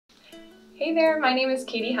Hey there, my name is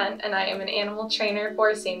Katie Hunt and I am an animal trainer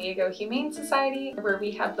for San Diego Humane Society, where we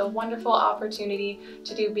have the wonderful opportunity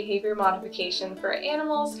to do behavior modification for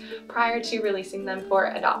animals prior to releasing them for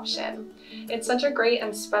adoption. It's such a great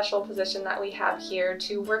and special position that we have here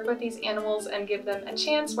to work with these animals and give them a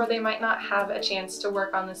chance where they might not have a chance to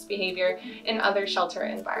work on this behavior in other shelter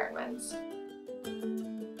environments.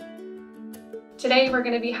 Today we're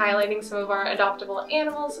going to be highlighting some of our adoptable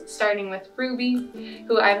animals, starting with Ruby,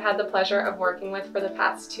 who I've had the pleasure of working with for the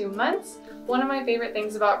past 2 months. One of my favorite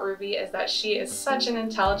things about Ruby is that she is such an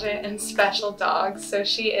intelligent and special dog, so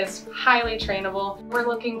she is highly trainable. We're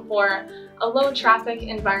looking for a low traffic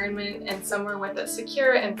environment and somewhere with a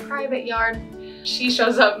secure and private yard. She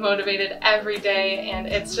shows up motivated every day, and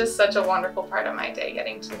it's just such a wonderful part of my day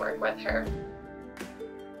getting to work with her.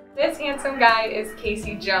 This handsome guy is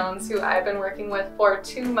Casey Jones, who I've been working with for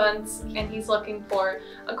 2 months, and he's looking for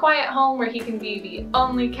a quiet home where he can be the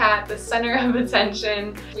only cat, the center of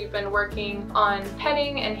attention. We've been working on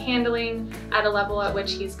petting and handling at a level at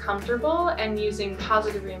which he's comfortable and using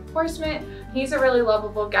positive reinforcement. He's a really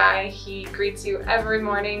lovable guy. He greets you every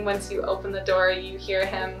morning. Once you open the door, you hear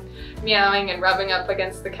him meowing and rubbing up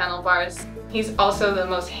against the kennel bars. He's also the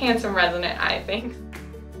most handsome resident, I think.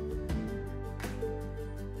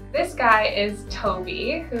 This guy is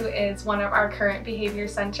Tobi, who is one of our current behavior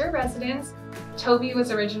center residents. Tobi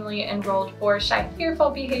was originally enrolled for shy, fearful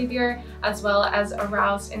behavior as well as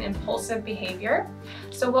aroused and impulsive behavior.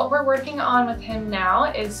 So what we're working on with him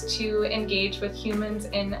now is to engage with humans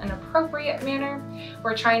in an appropriate manner.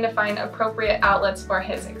 We're trying to find appropriate outlets for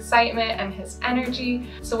his excitement and his energy.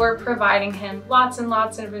 So we're providing him lots and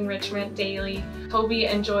lots of enrichment daily. Tobi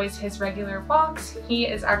enjoys his regular walks. He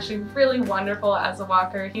is actually really wonderful as a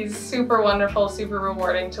walker. He's super wonderful, super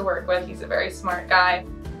rewarding to work with. He's a very smart guy.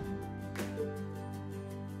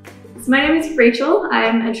 So my name is Rachel.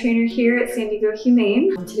 I'm a trainer here at San Diego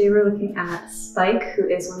Humane. Today we're looking at Spike, who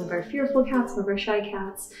is one of our fearful cats, one of our shy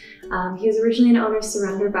cats. He was originally an owner's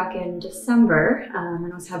surrender back in December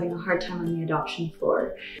and was having a hard time on the adoption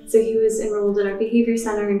floor. So he was enrolled in our behavior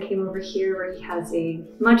center and came over here where he has a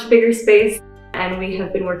much bigger space. And we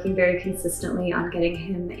have been working very consistently on getting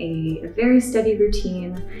him a very steady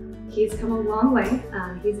routine. He's come a long way.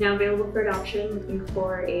 He's now available for adoption, looking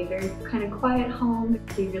for a very kind of quiet home.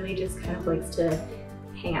 He really just kind of likes to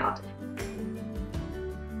hang out.